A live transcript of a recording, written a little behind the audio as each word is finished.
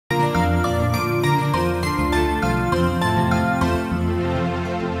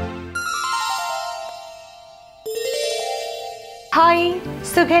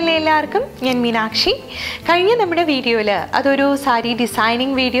സുഖല്ലേ എല്ലാവർക്കും ഞാൻ മീനാക്ഷി കഴിഞ്ഞ നമ്മുടെ വീഡിയോയിൽ അതൊരു സാരി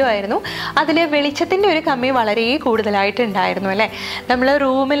ഡിസൈനിങ് വീഡിയോ ആയിരുന്നു അതിൽ വെളിച്ചത്തിൻ്റെ ഒരു കമ്മി വളരെ കൂടുതലായിട്ട് ഉണ്ടായിരുന്നു അല്ലേ നമ്മൾ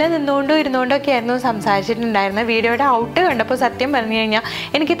റൂമിൽ നിന്നുകൊണ്ടോ ഇരുന്നുകൊണ്ടൊക്കെ ആയിരുന്നു സംസാരിച്ചിട്ടുണ്ടായിരുന്നത് വീഡിയോയുടെ ഔട്ട് കണ്ടപ്പോൾ സത്യം പറഞ്ഞു കഴിഞ്ഞാൽ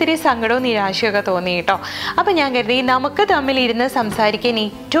എനിക്ക് ഇത്തിരി സങ്കടവും നിരാശയൊക്കെ തോന്നി കേട്ടോ അപ്പോൾ ഞാൻ കരുതി നമുക്ക് തമ്മിലിരുന്ന് സംസാരിക്കാൻ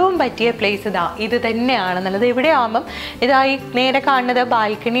ഏറ്റവും പറ്റിയ പ്ലേസ് ഇത് തന്നെയാണെന്നുള്ളത് ഇവിടെ ആകുമ്പം ഇതായി നേരെ കാണുന്നത്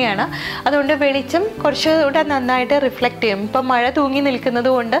ബാൽക്കണിയാണ് അതുകൊണ്ട് വെളിച്ചം കുറച്ചുകൂടെ നന്നായിട്ട് റിഫ്ലക്റ്റ് ചെയ്യും ഇപ്പം മഴ തൂങ്ങി നിൽക്കുന്നത്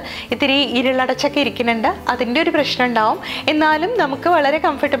കൊണ്ട് ഇത്തിരി ഇരുളടച്ചൊക്കെ ഇരിക്കുന്നുണ്ട് അതിൻ്റെ ഒരു പ്രശ്നം ഉണ്ടാവും എന്നാലും നമുക്ക് വളരെ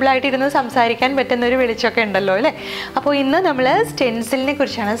കംഫർട്ടബിൾ ആയിട്ട് ഇരുന്ന് സംസാരിക്കാൻ പറ്റുന്ന ഒരു വെളിച്ചമൊക്കെ ഉണ്ടല്ലോ അല്ലേ അപ്പോൾ ഇന്ന് നമ്മൾ സ്റ്റെൻസിലിനെ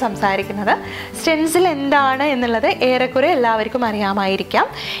കുറിച്ചാണ് സംസാരിക്കുന്നത് സ്റ്റെൻസിൽ എന്താണ് എന്നുള്ളത് ഏറെക്കുറെ എല്ലാവർക്കും അറിയാമായിരിക്കാം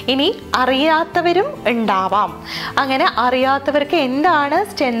ഇനി അറിയാത്തവരും ഉണ്ടാവാം അങ്ങനെ അറിയാത്തവർക്ക് എന്താണ്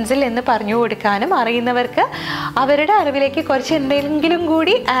സ്റ്റെൻസിൽ എന്ന് പറഞ്ഞു കൊടുക്കാനും അറിയുന്നവർക്ക് അവരുടെ അറിവിലേക്ക് കുറച്ച് എന്തെങ്കിലും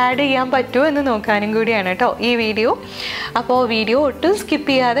കൂടി ആഡ് ചെയ്യാൻ പറ്റുമോ എന്ന് നോക്കാനും കൂടിയാണ് കേട്ടോ ഈ വീഡിയോ അപ്പോൾ വീഡിയോ ഒട്ടും സ്കിപ്പ്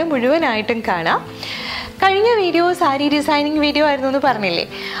ചെയ്യാതെ മുഴുവനായിട്ടും കാണാം കഴിഞ്ഞ വീഡിയോ സാരി ഡിസൈനിങ് വീഡിയോ ആയിരുന്നു എന്ന് പറഞ്ഞില്ലേ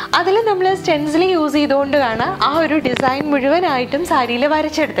അതിൽ നമ്മൾ സ്റ്റെൻസിൽ യൂസ് ചെയ്തുകൊണ്ടാണ് ആ ഒരു ഡിസൈൻ മുഴുവനായിട്ടും സാരിയിൽ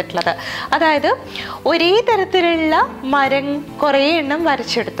വരച്ചെടുത്തിട്ടുള്ളത് അതായത് ഒരേ തരത്തിലുള്ള മരം കുറേ എണ്ണം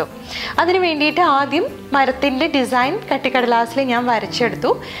വരച്ചെടുത്തു അതിന് വേണ്ടിയിട്ട് ആദ്യം മരത്തിൻ്റെ ഡിസൈൻ കട്ടിക്കടലാസിൽ ഞാൻ വരച്ചെടുത്തു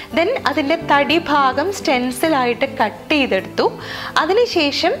ദെൻ അതിൻ്റെ തടി ഭാഗം സ്റ്റെൻസിലായിട്ട് കട്ട് ചെയ്തെടുത്തു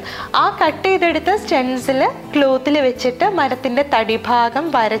അതിനുശേഷം ആ കട്ട് ചെയ്തെടുത്ത സ്റ്റെൻസിൽ ക്ലോത്തിൽ വെച്ചിട്ട് മരത്തിൻ്റെ തടി ഭാഗം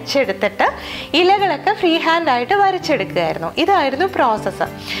വരച്ചെടുത്തിട്ട് ഇലകളൊക്കെ ഫ്രീ ഹാൻഡായിട്ട് വരച്ചെടുക്കുകയായിരുന്നു ഇതായിരുന്നു പ്രോസസ്സ്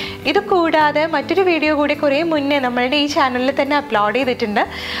ഇത് കൂടാതെ മറ്റൊരു വീഡിയോ കൂടി കുറേ മുന്നേ നമ്മളുടെ ഈ ചാനലിൽ തന്നെ അപ്ലോഡ് ചെയ്തിട്ടുണ്ട്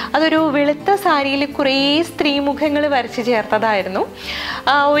അതൊരു വെളുത്ത സാരിയിൽ കുറേ സ്ത്രീമുഖങ്ങൾ വരച്ച് ചേർത്തതായിരുന്നു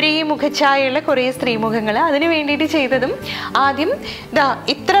ഒരേ മുഖഛായയുള്ള കുറേ സ്ത്രീമുഖങ്ങൾ അതിന് വേണ്ടിയിട്ട് ചെയ്തതും ആദ്യം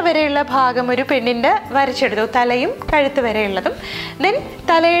ഇത്ര വരെയുള്ള ഭാഗം ഒരു പെണ്ണിൻ്റെ വരച്ചെടുത്തു തലയും കഴുത്ത് വരെയുള്ളതും ദെൻ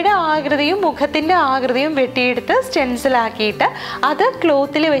തലയുടെ ആകൃതിയും മുഖത്തിൻ്റെ ആകൃതിയും വെട്ടിയെടുത്ത് സ്റ്റെൻസിലാക്കിയിട്ട് അത്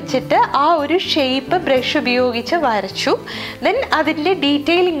ക്ലോത്തിൽ വെച്ചിട്ട് ആ ഒരു ഷേപ്പ് ബ്രഷ് ഉപയോഗിച്ച് വരച്ചു ദെൻ അതിൻ്റെ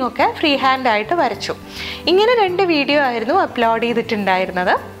ഡീറ്റെയിലിംഗ് ഒക്കെ ഫ്രീ ഹാൻഡായിട്ട് വരച്ചു ഇങ്ങനെ 2 വീഡിയോ ആയിരുന്നു അപ്ലോഡ്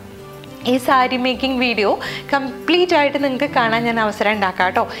ചെയ്തിട്ടുണ്ടായിരുന്നത് ഈ സാരി മേക്കിംഗ് വീഡിയോ കംപ്ലീറ്റ് ആയിട്ട് നിങ്ങൾക്ക് കാണാൻ ഞാൻ അവസരം ഉണ്ടാക്കാം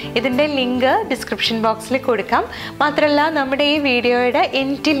കേട്ടോ ഇതിൻ്റെ ലിങ്ക് ഡിസ്ക്രിപ്ഷൻ ബോക്സിൽ കൊടുക്കാം മാത്രമല്ല നമ്മുടെ ഈ വീഡിയോയുടെ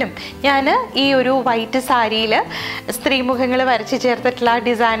എൻഡിലും ഞാൻ ഈ ഒരു വൈറ്റ് സാരിയിൽ സ്ത്രീമുഖങ്ങൾ വരച്ച് ചേർത്തിട്ടുള്ള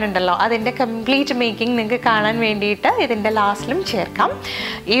ഡിസൈൻ ഉണ്ടല്ലോ അതിൻ്റെ കംപ്ലീറ്റ് മേക്കിംഗ് നിങ്ങൾക്ക് കാണാൻ വേണ്ടിയിട്ട് ഇതിൻ്റെ ലാസ്റ്റിലും ചേർക്കാം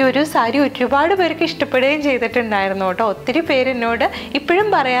ഈ ഒരു സാരി ഒരുപാട് പേർക്ക് ഇഷ്ടപ്പെടുകയും ചെയ്തിട്ടുണ്ടായിരുന്നു കേട്ടോ ഒത്തിരി പേര് എന്നോട് ഇപ്പോഴും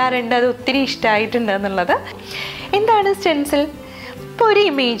പറയാറുണ്ട് അത് ഒത്തിരി ഇഷ്ടമായിട്ടുണ്ട് എന്നുള്ളത് എന്താണ് സ്റ്റെൻസിൽ ഇപ്പോൾ ഒരു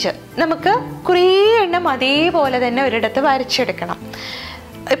ഇമേജ് നമുക്ക് കുറേ എണ്ണം അതേപോലെ തന്നെ ഒരിടത്ത് വരച്ചെടുക്കണം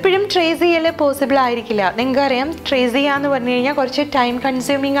എപ്പോഴും ട്രേസ് ചെയ്യൽ പോസിബിൾ ആയിരിക്കില്ല നിങ്ങൾക്കറിയാം ട്രേസ് ചെയ്യാന്ന് പറഞ്ഞു കഴിഞ്ഞാൽ കുറച്ച് ടൈം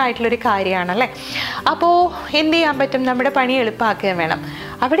കൺസ്യൂമിങ് ആയിട്ടുള്ളൊരു കാര്യമാണല്ലേ അപ്പോൾ എന്ത് ചെയ്യാൻ പറ്റും നമ്മുടെ പണി എളുപ്പമാക്കുകയും വേണം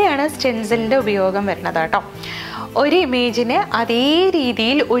അവിടെയാണ് സ്റ്റെൻസിലിൻ്റെ ഉപയോഗം വരുന്നത് കേട്ടോ ഒരു ഇമേജിനെ അതേ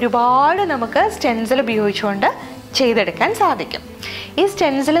രീതിയിൽ ഒരുപാട് നമുക്ക് സ്റ്റെൻസിൽ ഉപയോഗിച്ചുകൊണ്ട് ചെയ്തെടുക്കാൻ സാധിക്കും ഈ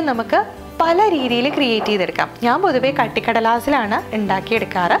സ്റ്റെൻസിൽ നമുക്ക് പല രീതിയിൽ ക്രിയേറ്റ് ചെയ്തെടുക്കാം ഞാൻ പൊതുവെ കട്ടിക്കടലാസിലാണ്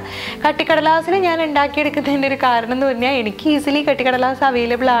ഉണ്ടാക്കിയെടുക്കാറ് കട്ടിക്കടലാസിൽ ഞാൻ ഉണ്ടാക്കിയെടുക്കുന്നതിൻ്റെ ഒരു കാരണം എന്ന് പറഞ്ഞാൽ എനിക്ക് ഈസിലി കട്ടിക്കടലാസ്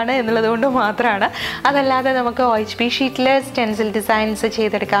അവൈലബിൾ ആണ് എന്നുള്ളത് കൊണ്ട് മാത്രമാണ് അതല്ലാതെ നമുക്ക് OHP ഷീറ്റിൽ സ്റ്റെൻസിൽ ഡിസൈൻസ്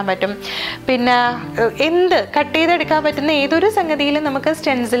ചെയ്തെടുക്കാൻ പറ്റും പിന്നെ എന്ത് കട്ട് ചെയ്തെടുക്കാൻ പറ്റുന്ന ഏതൊരു സംഗതിയിലും നമുക്ക്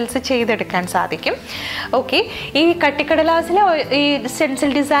സ്റ്റെൻസിൽസ് ചെയ്തെടുക്കാൻ സാധിക്കും ഓക്കെ ഈ കട്ടിക്കടലാസിൽ ഈ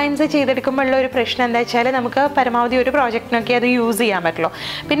സ്റ്റെൻസിൽ ഡിസൈൻസ് ചെയ്തെടുക്കുമ്പോഴുള്ള ഒരു പ്രശ്നം എന്താ വെച്ചാൽ നമുക്ക് പരമാവധി ഒരു പ്രോജക്റ്റിനൊക്കെ അത് യൂസ് ചെയ്യാൻ പറ്റുള്ളൂ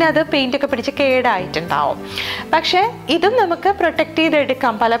പിന്നെ അത് പെയിൻ്റൊക്കെ പിടിച്ച് കേടായിട്ടുണ്ടാവും പക്ഷേ ഇതും നമുക്ക് പ്രൊട്ടക്റ്റ്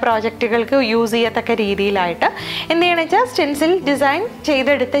ചെയ്തെടുക്കാം പല പ്രോജക്റ്റുകൾക്ക് യൂസ് ചെയ്യത്തക്ക രീതിയിലായിട്ട് എന്ത് ചെയ്യണമെന്ന് വെച്ചാൽ സ്റ്റെൻസിൽ ഡിസൈൻ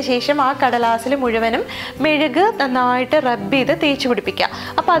ചെയ്തെടുത്ത ശേഷം ആ കടലാസിൽ മുഴുവനും മെഴുക് നന്നായിട്ട് റബ്ബ് ചെയ്ത് തേച്ച് പിടിപ്പിക്കുക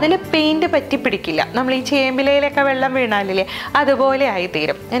അപ്പോൾ അതിൽ പെയിൻറ്റ് പറ്റി പിടിക്കില്ല നമ്മൾ ഈ ചേമ്പിലയിലൊക്കെ വെള്ളം വീണാലില്ലേ അതുപോലെ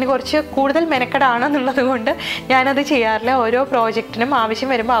ആയിത്തീരും അതിന് കുറച്ച് കൂടുതൽ മെനക്കെടാണെന്നുള്ളത് കൊണ്ട് ഞാനത് ചെയ്യാറില്ല ഓരോ പ്രോജക്റ്റിനും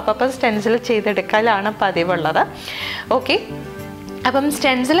ആവശ്യം വരുമ്പോൾ അപ്പം സ്റ്റെൻസിൽ ചെയ്തെടുക്കലാണ് പതിവുള്ളത് ഓക്കെ അപ്പം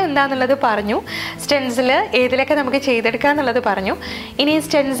സ്റ്റെൻസിൽ എന്താണെന്നുള്ളത് പറഞ്ഞു സ്റ്റെൻസിൽ ഏതിലൊക്കെ നമുക്ക് ചെയ്തെടുക്കുക എന്നുള്ളത് പറഞ്ഞു ഇനി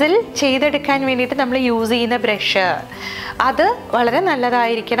സ്റ്റെൻസിൽ ചെയ്തെടുക്കാൻ വേണ്ടിയിട്ട് നമ്മൾ യൂസ് ചെയ്യുന്ന ബ്രഷ് അത് വളരെ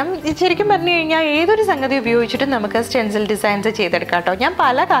നല്ലതായിരിക്കണം ശരിക്കും പറഞ്ഞു കഴിഞ്ഞാൽ ഏതൊരു സംഗതി ഉപയോഗിച്ചിട്ടും നമുക്ക് സ്റ്റെൻസിൽ ഡിസൈൻസ് ചെയ്തെടുക്കാം കേട്ടോ ഞാൻ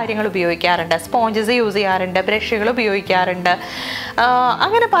പല കാര്യങ്ങൾ ഉപയോഗിക്കാറുണ്ട് സ്പോഞ്ചസ് യൂസ് ചെയ്യാറുണ്ട് ബ്രഷുകൾ ഉപയോഗിക്കാറുണ്ട്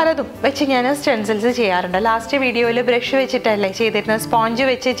അങ്ങനെ പലതും വെച്ച് ഞാൻ സ്റ്റെൻസിൽസ് ചെയ്യാറുണ്ട് ലാസ്റ്റ് വീഡിയോയിൽ ബ്രഷ് വെച്ചിട്ടല്ലേ ചെയ്തിരുന്നത് സ്പോഞ്ച്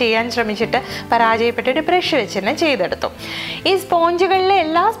വെച്ച് ചെയ്യാൻ ശ്രമിച്ചിട്ട് പരാജയപ്പെട്ടിട്ട് ബ്രഷ് വെച്ച് തന്നെ ചെയ്തെടുത്തു ഈ സ്പോഞ്ചുകളിൽ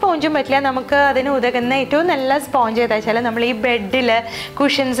എല്ലാ സ്പോഞ്ചും പറ്റില്ല നമുക്ക് അതിന് ഉതകുന്ന ഏറ്റവും നല്ല സ്പോഞ്ച് ഏതാ വെച്ചാൽ നമ്മൾ ഈ ബെഡിൽ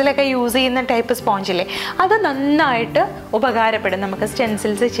കുഷൻസിലൊക്കെ യൂസ് ചെയ്യുന്ന ടൈപ്പ് സ്പോഞ്ചില്ലേ അത് നന്നായിട്ട് ഉപകാരപ്പെടും നമുക്ക്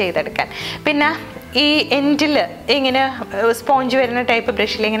സ്റ്റെൻസിൽസ് ചെയ്തെടുക്കാൻ പിന്നെ ഈ എൻഡിൽ ഇങ്ങനെ സ്പോഞ്ച് വരുന്ന ടൈപ്പ്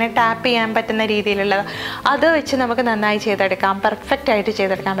ബ്രഷിൽ ഇങ്ങനെ ടാപ്പ് ചെയ്യാൻ പറ്റുന്ന രീതിയിലുള്ള അത് വെച്ച് നമുക്ക് നന്നായി ചെയ്തെടുക്കാം, പെർഫെക്റ്റ് ആയിട്ട്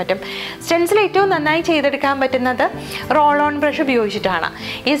ചെയ്തെടുക്കാൻ പറ്റും. സ്റ്റെൻസിൽ ഏറ്റവും നന്നായി ചെയ്തെടുക്കാൻ പറ്റുന്നത് റോൾ ഓൺ ബ്രഷ് ഉപയോഗിച്ചിട്ടാണ്.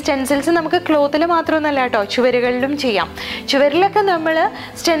 ഈ സ്റ്റെൻസിൽസ് നമുക്ക് ക്ലോത്തിൽ മാത്രമൊന്നുമല്ല കേട്ടോ, ചുവരുകളിലും ചെയ്യാം. ചുവരിലൊക്കെ നമ്മൾ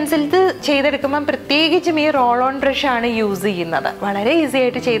സ്റ്റെൻസിൽസ് ചെയ്തെടുക്കുമ്പം പ്രത്യേകിച്ചും ഈ റോൾ ഓൺ ബ്രഷാണ് യൂസ് ചെയ്യുന്നത്. വളരെ ഈസി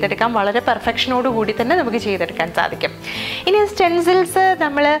ആയിട്ട് ചെയ്തെടുക്കാം, വളരെ പെർഫെക്ഷനോട് കൂടി തന്നെ നമുക്ക് ചെയ്തെടുക്കാൻ സാധിക്കും. ഇനി സ്റ്റെൻസിൽസ്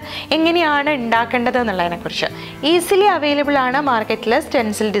നമ്മൾ എങ്ങനെയാണ് ഉണ്ടാക്കേണ്ടത് എന്നുള്ളതിനെക്കുറിച്ച്, ഈസിലി അവൈലബിൾ ആണ് മാർക്കറ്റിൽ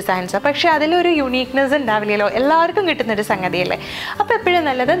സ്റ്റെൻസിൽ ഡിസൈൻസ്. പക്ഷേ അതിലൊരു യുണീക്നെസ് ഉണ്ടാവില്ലല്ലോ, എല്ലാവർക്കും കിട്ടുന്നൊരു സംഗതിയല്ലേ. അപ്പോൾ എപ്പോഴും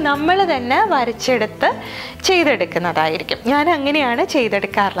നല്ലത് നമ്മൾ തന്നെ വരച്ചെടുത്ത് ചെയ്തെടുക്കുന്നതായിരിക്കും. ഞാൻ അങ്ങനെയാണ്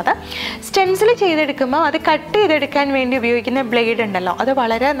ചെയ്തെടുക്കാറുള്ളത്. സ്റ്റെൻസിൽ ചെയ്തെടുക്കുമ്പോൾ അത് കട്ട് ചെയ്തെടുക്കാൻ വേണ്ടി ഉപയോഗിക്കുന്ന ബ്ലേഡ് ഉണ്ടല്ലോ, അത്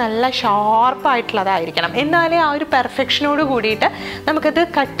വളരെ നല്ല ഷാർപ്പായിട്ടുള്ളതായിരിക്കണം. എന്നാലേ ആ ഒരു പെർഫെക്ഷനോട് കൂടിയിട്ട് നമുക്കത്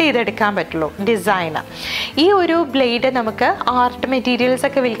കട്ട് ചെയ്തെടുക്കാൻ പറ്റുള്ളൂ ഡിസൈന്. ഈ ഒരു ബ്ലേഡ് നമുക്ക് ആർട്ട് മെറ്റീരിയൽസ്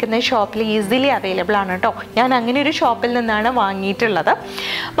ഒക്കെ വിൽക്കുന്ന ഷോപ്പിൽ ഈസിലി അവൈലബിൾ ആണ് കേട്ടോ. ഞാൻ അങ്ങനെ ഒരു ഷോപ്പിൽ നിന്നാണ് വാങ്ങിയിട്ടുള്ളത്.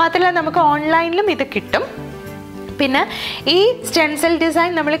 മാത്രമല്ല നമുക്ക് ഓൺലൈനിലും ഇത് കിട്ടും. പിന്നെ ഈ സ്റ്റെൻസിൽ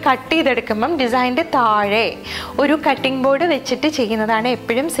ഡിസൈൻ നമ്മൾ കട്ട് ചെയ്തെടുക്കുമ്പം ഡിസൈനിൻ്റെ താഴെ ഒരു കട്ടിംഗ് ബോർഡ് വെച്ചിട്ട് ചെയ്യുന്നതാണ്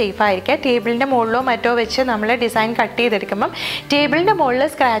എപ്പോഴും സേഫ് ആയിരിക്കുക. ടേബിളിൻ്റെ മുകളിലോ മറ്റോ വെച്ച് നമ്മൾ ഡിസൈൻ കട്ട് ചെയ്തെടുക്കുമ്പം ടേബിളിൻ്റെ മുകളിൽ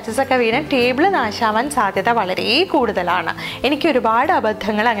സ്ക്രാച്ചസ് ഒക്കെ വീണാൽ ടേബിൾ നാശാവാൻ സാധ്യത വളരെ കൂടുതലാണ്. എനിക്ക് ഒരുപാട്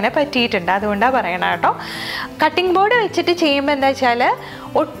അബദ്ധങ്ങൾ അങ്ങനെ പറ്റിയിട്ടുണ്ട്, അതുകൊണ്ടാണ് പറയണം കേട്ടോ. കട്ടിംഗ് ബോർഡ് വെച്ചിട്ട് ചെയ്യുമ്പോൾ എന്താ വെച്ചാൽ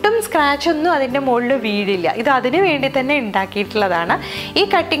ഒട്ടും സ്ക്രാച്ച് ഒന്നും അതിൻ്റെ മുകളിൽ വീഴില്ല. ഇത് അതിന് വേണ്ടി തന്നെ ഉണ്ടാക്കിയിട്ടുള്ളതാണ്. ഈ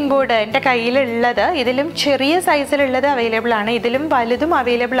കട്ടിംഗ് ബോർഡ് എൻ്റെ കയ്യിലുള്ളത് ഇതിലും ചെറിയ സൈസിലുള്ളത് അവൈലബിൾ ആണ്, ഇതിലും വലുതും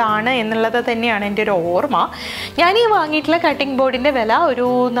അവൈലബിൾ ആണ് എന്നുള്ളത് തന്നെയാണ് എൻ്റെ ഒരു ഓർമ്മ. ഞാൻ ഈ വാങ്ങിയിട്ടുള്ള കട്ടിംഗ് ബോർഡിൻ്റെ വില ഒരു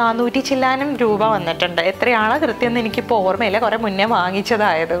 400 ചില്ലാനം രൂപ വന്നിട്ടുണ്ട്. എത്രയാണ് കൃത്യം എന്ന് എനിക്കിപ്പോൾ ഓർമ്മയില്ല, കുറേ മുന്നേ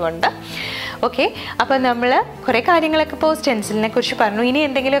വാങ്ങിച്ചതായതുകൊണ്ട്. ഓക്കെ, അപ്പോൾ നമ്മൾ കുറേ കാര്യങ്ങളൊക്കെ ഇപ്പോൾ സ്റ്റെൻസിലിനെ കുറിച്ച് പറഞ്ഞു. ഇനി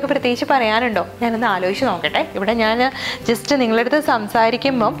എന്തെങ്കിലുമൊക്കെ പ്രത്യേകിച്ച് പറയാനുണ്ടോ? ഞാനൊന്ന് ആലോചിച്ച് നോക്കട്ടെ. ഇവിടെ ഞാൻ ജസ്റ്റ് നിങ്ങളുടെ അടുത്ത്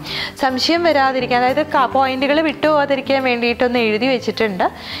സംസാരിക്കുമ്പം സംശയം വരാതിരിക്കാൻ, അതായത് പോയിന്റുകൾ വിട്ടുപോകാതിരിക്കാൻ വേണ്ടിയിട്ടൊന്ന് എഴുതി വെച്ചിട്ടുണ്ട്.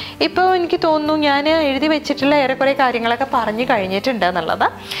 ഇപ്പോൾ എനിക്ക് തോന്നുന്നു ഞാൻ എഴുതി വെച്ചിട്ടുള്ള ഏറെക്കുറെ കാര്യങ്ങളൊക്കെ പറഞ്ഞു കഴിഞ്ഞിട്ടുണ്ട് എന്നുള്ളത്.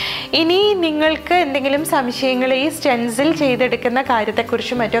 ഇനി നിങ്ങൾക്ക് എന്തെങ്കിലും സംശയങ്ങൾ ഈ സ്റ്റെൻസിൽ ചെയ്തെടുക്കുന്ന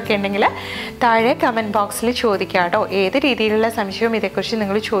കാര്യത്തെക്കുറിച്ചും മറ്റൊക്കെ ഉണ്ടെങ്കിൽ താഴെ കമൻറ്റ് ബോക്സിൽ ചോദിക്കാം കേട്ടോ. ഏത് രീതിയിലുള്ള സംശയവും ഇതേക്കുറിച്ച്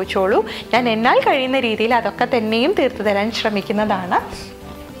നിങ്ങൾ ചോദിച്ചോളൂ. ഞാൻ എന്നാൽ കഴിയുന്ന രീതിയിൽ അതൊക്കെ തന്നെയും തീർത്തു തരാൻ ശ്രമിക്കുന്നതാണ്.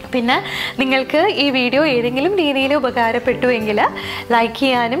 പിന്നെ നിങ്ങൾക്ക് ഈ വീഡിയോ ഏതെങ്കിലും രീതിയിൽ ഉപകാരപ്പെട്ടുവെങ്കിൽ ലൈക്ക്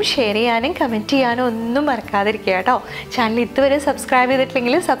ചെയ്യാനും ഷെയർ ചെയ്യാനും കമൻറ്റ് ചെയ്യാനും ഒന്നും മറക്കാതിരിക്കുക കേട്ടോ. ചാനൽ ഇതുവരെ സബ്സ്ക്രൈബ്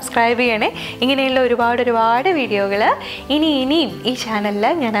ചെയ്തിട്ടില്ലെങ്കിൽ സബ്സ്ക്രൈബ് ചെയ്യണേ. ഇങ്ങനെയുള്ള ഒരുപാട് വീഡിയോകൾ ഇനിയും ഈ ചാനലിൽ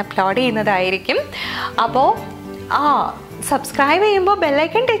ഞാൻ അപ്ലോഡ് ചെയ്യുന്നതായിരിക്കും. അപ്പോൾ സബ്സ്ക്രൈബ് ചെയ്യുമ്പോൾ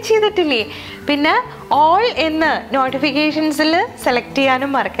ബെല്ലൈക്കൺ ടച്ച് ചെയ്തിട്ടില്ലേ, പിന്നെ ഓൾ എന്ന് നോട്ടിഫിക്കേഷൻസിൽ സെലക്ട്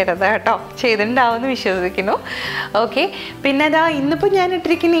ചെയ്യാനും മറക്കരുത് കേട്ടോ. ചെയ്തിട്ടുണ്ടാവുമെന്ന് വിശ്വസിക്കുന്നു. ഓക്കെ, പിന്നെ ഇന്നിപ്പോൾ ഞാൻ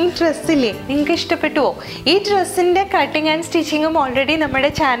ഇട്ടിരിക്കുന്ന ഈ ഡ്രസ്സില്ലേ, നിങ്ങൾക്ക് ഇഷ്ടപ്പെട്ടുവോ? ഈ ഡ്രസ്സിൻ്റെ കട്ടിങ് ആൻഡ് സ്റ്റിച്ചിങ്ങും ഓൾറെഡി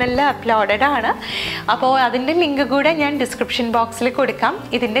നമ്മുടെ ചാനലിൽ അപ്ലോഡഡ് ആണ്. അപ്പോൾ അതിൻ്റെ ലിങ്ക് കൂടെ ഞാൻ ഡിസ്ക്രിപ്ഷൻ ബോക്സിൽ കൊടുക്കാം.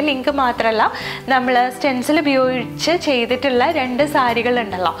 ഇതിൻ്റെ ലിങ്ക് മാത്രമല്ല, നമ്മൾ സ്റ്റെൻസിൽ ഉപയോഗിച്ച് ചെയ്തിട്ടുള്ള 2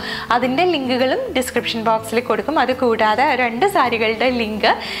 സാരികളുണ്ടല്ലോ, അതിൻ്റെ ലിങ്കുകളും ഡിസ്ക്രിപ്ഷൻ ബോക്സിൽ കൊടുക്കും. അതുകൂടാതെ 2 സാരികളുടെ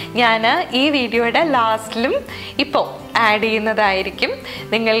ലിങ്ക് ഞാൻ ഈ വീഡിയോയുടെ ലാസ്റ്റിലും ഇപ്പോൾ ആഡ് ചെയ്യുന്നതായിരിക്കും.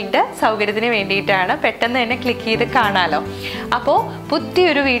 നിങ്ങളുടെ സൗകര്യത്തിന് വേണ്ടിയിട്ടാണ്, പെട്ടെന്ന് തന്നെ ക്ലിക്ക് ചെയ്ത് കാണാമല്ലോ. അപ്പോൾ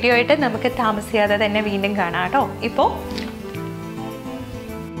പുതിയൊരു വീഡിയോ ആയിട്ട് നമുക്ക് താമസിയാതെ തന്നെ വീണ്ടും കാണാം കേട്ടോ. ഇപ്പോൾ